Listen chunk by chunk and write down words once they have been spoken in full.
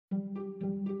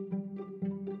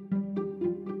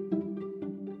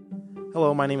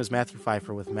Hello, my name is Matthew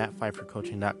Pfeiffer with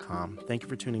MattPfeifferCoaching.com. Thank you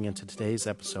for tuning in to today's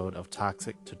episode of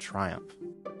Toxic to Triumph.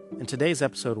 In today's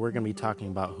episode, we're going to be talking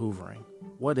about hoovering.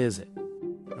 What is it?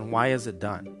 And why is it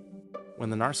done? When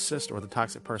the narcissist or the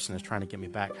toxic person is trying to get me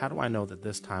back, how do I know that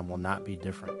this time will not be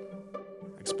different?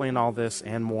 I explain all this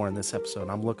and more in this episode.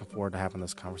 I'm looking forward to having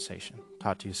this conversation.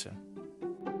 Talk to you soon.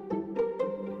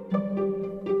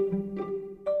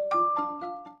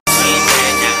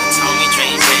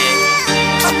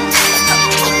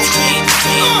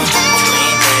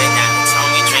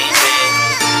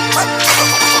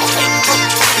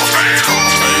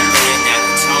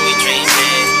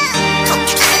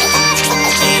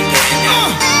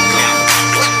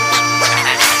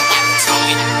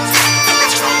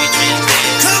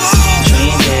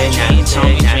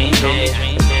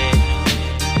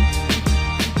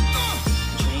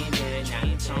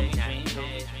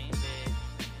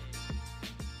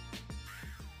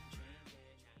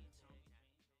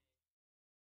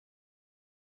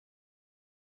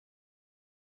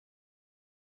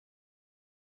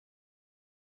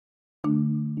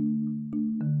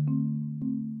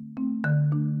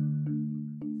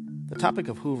 The topic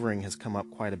of hoovering has come up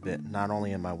quite a bit, not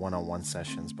only in my one-on-one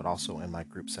sessions, but also in my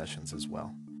group sessions as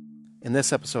well. In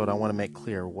this episode, I want to make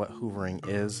clear what hoovering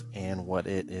is and what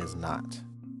it is not.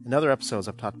 In other episodes,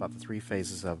 I've talked about the three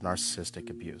phases of narcissistic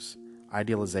abuse: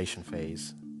 idealization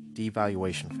phase,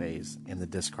 devaluation phase, and the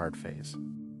discard phase.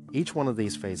 Each one of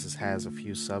these phases has a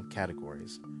few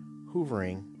subcategories.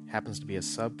 Hoovering happens to be a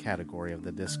subcategory of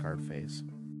the discard phase.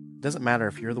 It doesn't matter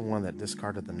if you're the one that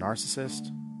discarded the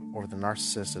narcissist or the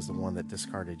narcissist is the one that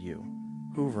discarded you.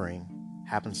 Hoovering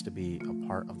happens to be a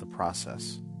part of the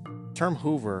process. The term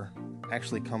hoover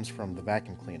actually comes from the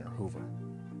vacuum cleaner, Hoover.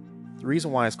 The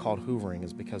reason why it's called hoovering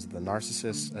is because of the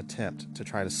narcissist's attempt to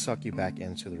try to suck you back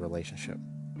into the relationship.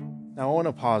 Now I want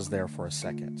to pause there for a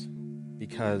second,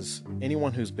 because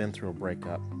anyone who's been through a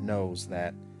breakup knows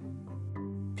that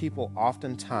people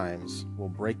oftentimes will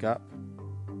break up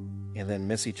and then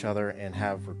miss each other and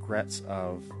have regrets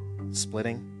of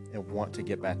splitting and want to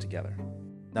get back together.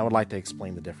 Now I would like to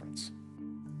explain the difference.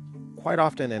 Quite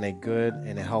often in a good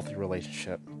and a healthy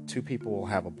relationship, two people will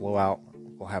have a blowout,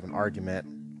 will have an argument,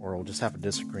 or will just have a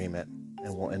disagreement,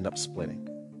 and will end up splitting.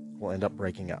 Will end up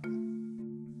breaking up.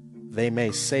 They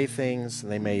may say things, and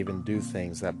they may even do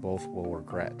things that both will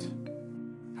regret.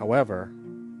 However,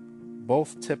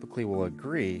 both typically will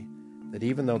agree that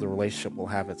even though the relationship will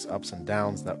have its ups and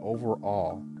downs, that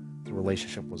overall the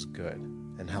relationship was good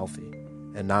and healthy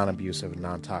and non-abusive and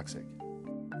non-toxic.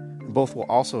 And both will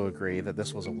also agree that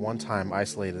this was a one-time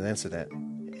isolated incident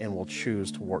and will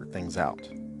choose to work things out.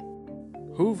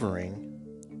 Hoovering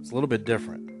is a little bit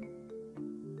different.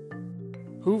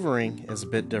 Hoovering is a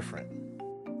bit different.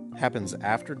 It happens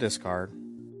after discard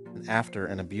and after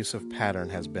an abusive pattern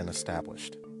has been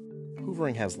established.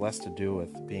 Hoovering has less to do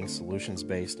with being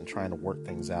solutions-based and trying to work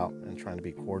things out and trying to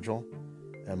be cordial,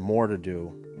 and more to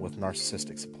do with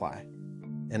narcissistic supply.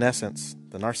 In essence,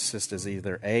 the narcissist is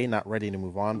either A, not ready to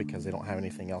move on because they don't have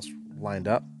anything else lined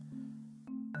up,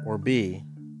 or B,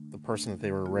 the person that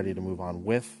they were ready to move on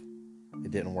with,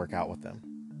 it didn't work out with them.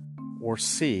 Or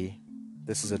C,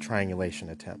 this is a triangulation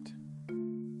attempt.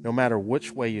 No matter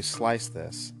which way you slice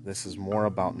this is more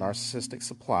about narcissistic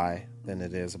supply than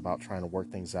it is about trying to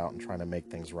work things out and trying to make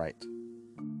things right.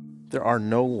 There are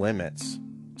no limits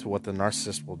to what the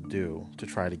narcissist will do to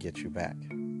try to get you back.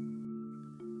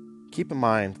 Keep in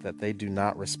mind that they do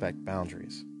not respect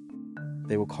boundaries.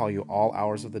 They will call you all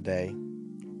hours of the day,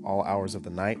 all hours of the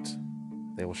night.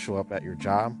 They will show up at your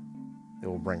job. They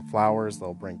will bring flowers.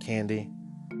 They'll bring candy.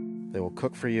 They will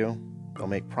cook for you. They'll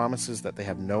make promises that they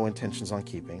have no intentions on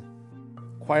keeping.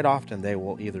 Quite often, they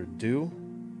will either do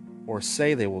or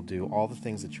say they will do all the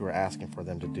things that you are asking for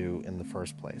them to do in the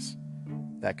first place.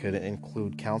 That could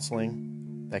include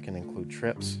counseling. That can include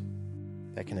trips.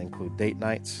 That can include date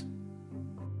nights.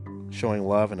 Showing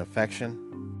love and affection.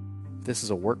 If this is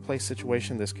a workplace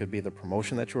situation, this could be the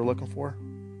promotion that you were looking for.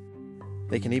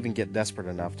 They can even get desperate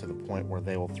enough to the point where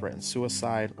they will threaten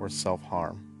suicide or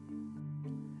self-harm.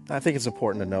 I think it's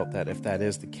important to note that if that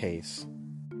is the case,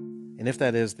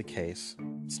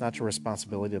 it's not your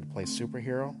responsibility to play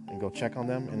superhero and go check on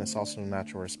them, and it's also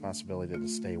not your responsibility to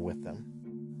stay with them.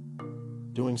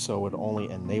 Doing so would only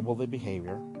enable the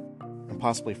behavior and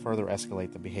possibly further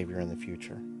escalate the behavior in the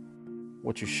future.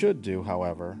 What you should do,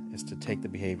 however, is to take the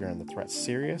behavior and the threat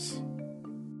serious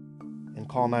and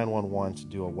call 911 to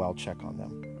do a well check on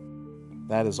them.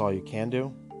 That is all you can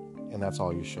do, and that's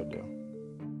all you should do.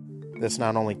 This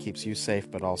not only keeps you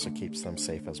safe, but also keeps them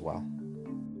safe as well.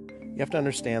 You have to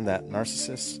understand that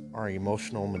narcissists are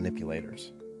emotional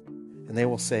manipulators. and they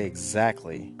will say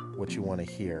exactly what you want to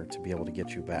hear to be able to get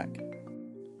you back.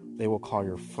 They will call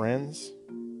your friends.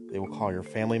 They will call your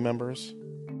family members.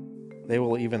 They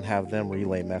will even have them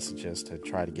relay messages to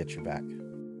try to get you back.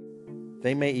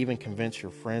 They may even convince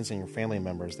your friends and your family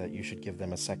members that you should give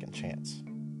them a second chance.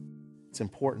 It's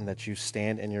important that you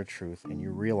stand in your truth and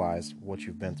you realize what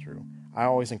you've been through. I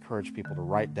always encourage people to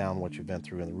write down what you've been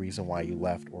through and the reason why you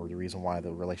left or the reason why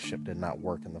the relationship did not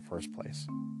work in the first place.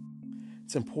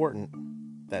 It's important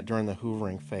that during the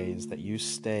hoovering phase that you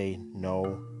stay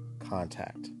no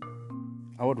contact.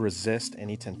 I would resist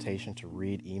any temptation to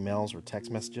read emails or text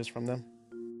messages from them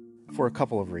for a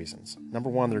couple of reasons. Number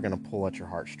one, they're going to pull at your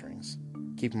heartstrings.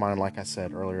 Keep in mind, like I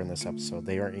said earlier in this episode,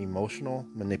 they are emotional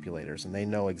manipulators and they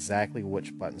know exactly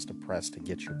which buttons to press to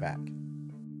get you back.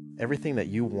 Everything that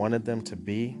you wanted them to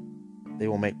be, they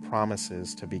will make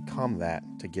promises to become that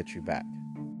to get you back.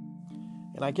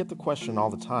 And I get the question all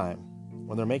the time,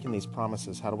 when they're making these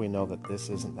promises, how do we know that this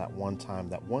isn't that one time,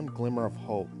 that one glimmer of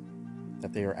hope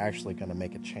that they are actually going to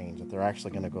make a change, that they're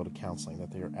actually going to go to counseling,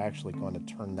 that they're actually going to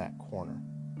turn that corner?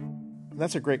 And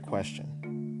that's a great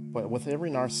question. But with every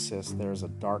narcissist, there's a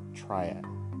dark triad.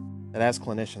 And as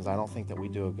clinicians, I don't think that we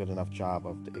do a good enough job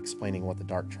of explaining what the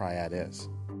dark triad is.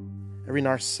 Every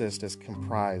narcissist is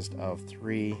comprised of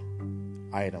 3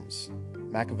 items: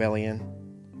 Machiavellian,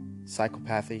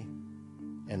 psychopathy,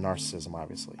 and narcissism,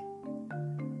 obviously.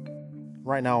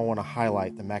 Right now, I want to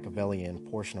highlight the Machiavellian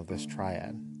portion of this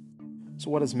triad. So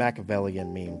what does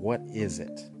Machiavellian mean? What is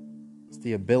it? It's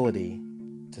the ability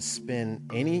to spin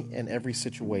any and every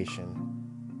situation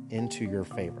into your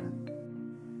favor.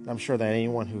 And I'm sure that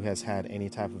anyone who has had any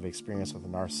type of experience with a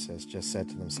narcissist just said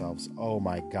to themselves, "Oh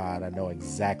my God, I know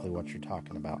exactly what you're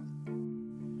talking about."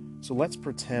 So let's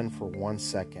pretend for 1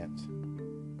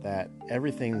 second that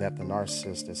everything that the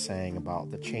narcissist is saying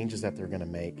about the changes that they're going to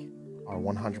make are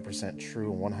 100%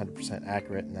 true and 100%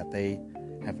 accurate, and that they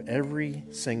have every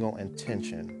single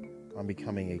intention on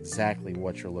becoming exactly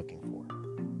what you're looking for.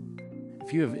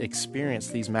 If you have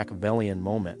experienced these Machiavellian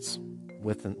moments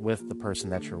with the person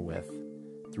that you're with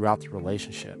throughout the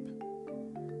relationship,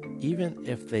 even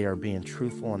if they are being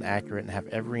truthful and accurate and have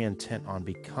every intent on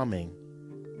becoming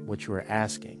what you are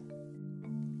asking,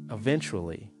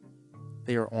 eventually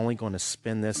they are only going to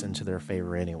spin this into their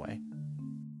favor anyway.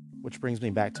 Which brings me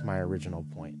back to my original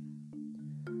point.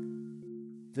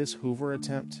 This Hoover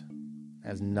attempt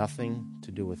has nothing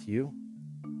to do with you.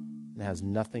 It has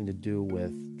nothing to do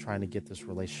with trying to get this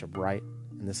relationship right,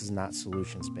 and this is not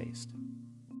solutions-based.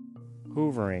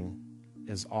 Hoovering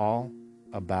is all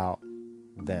about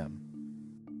them.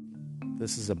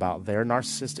 This is about their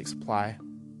narcissistic supply.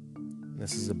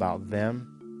 This is about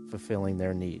them fulfilling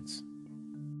their needs.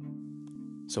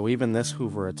 So even this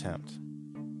Hoover attempt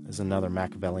is another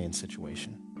Machiavellian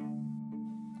situation.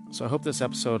 So I hope this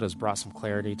episode has brought some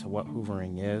clarity to what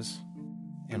hoovering is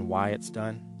and why it's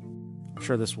done. I'm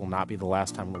sure this will not be the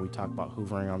last time that we talk about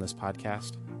hoovering on this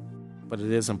podcast, but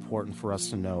it is important for us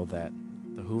to know that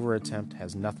the Hoover attempt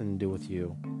has nothing to do with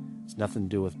you. It's nothing to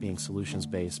do with being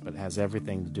solutions-based, but it has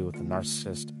everything to do with the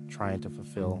narcissist trying to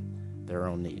fulfill their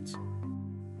own needs.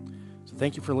 So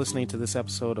thank you for listening to this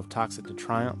episode of Toxic to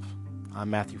Triumph. I'm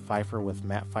Matthew Pfeiffer with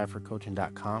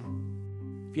mattpfeiffercoaching.com.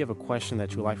 If you have a question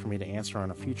that you would like for me to answer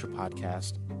on a future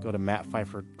podcast, go to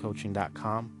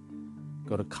mattpfeiffercoaching.com.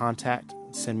 Go to contact,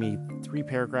 send me 3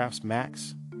 paragraphs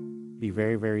max. Be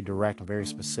very, very direct and very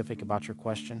specific about your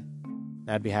question.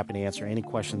 I'd be happy to answer any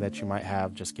question that you might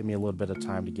have. Just give me a little bit of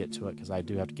time to get to it because I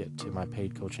do have to get to my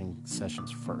paid coaching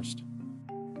sessions first.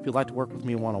 If you'd like to work with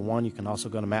me one-on-one, you can also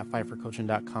go to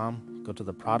mattpfeiffercoaching.com, go to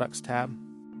the products tab,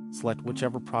 select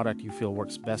whichever product you feel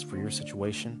works best for your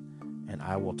situation, and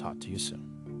I will talk to you soon.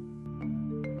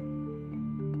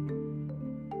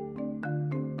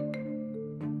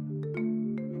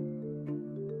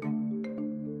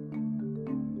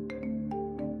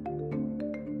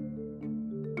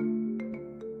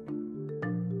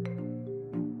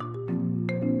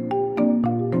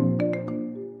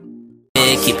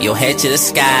 Keep your head to the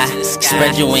sky,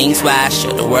 spread your wings wide,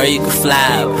 show the world you can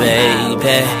fly,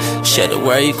 baby. Show the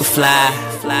world you can fly,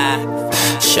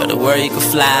 show the world you can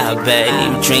fly, baby.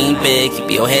 Dream big, keep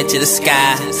your head to the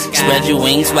sky, spread your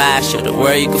wings wide, show the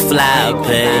world you can fly,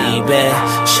 baby.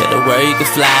 Show the world you can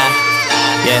fly,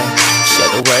 yeah. Show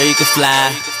the world you can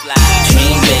fly.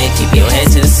 Dream big, keep your head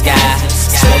to the sky,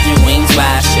 spread your wings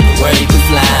wide, show the world you can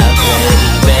fly.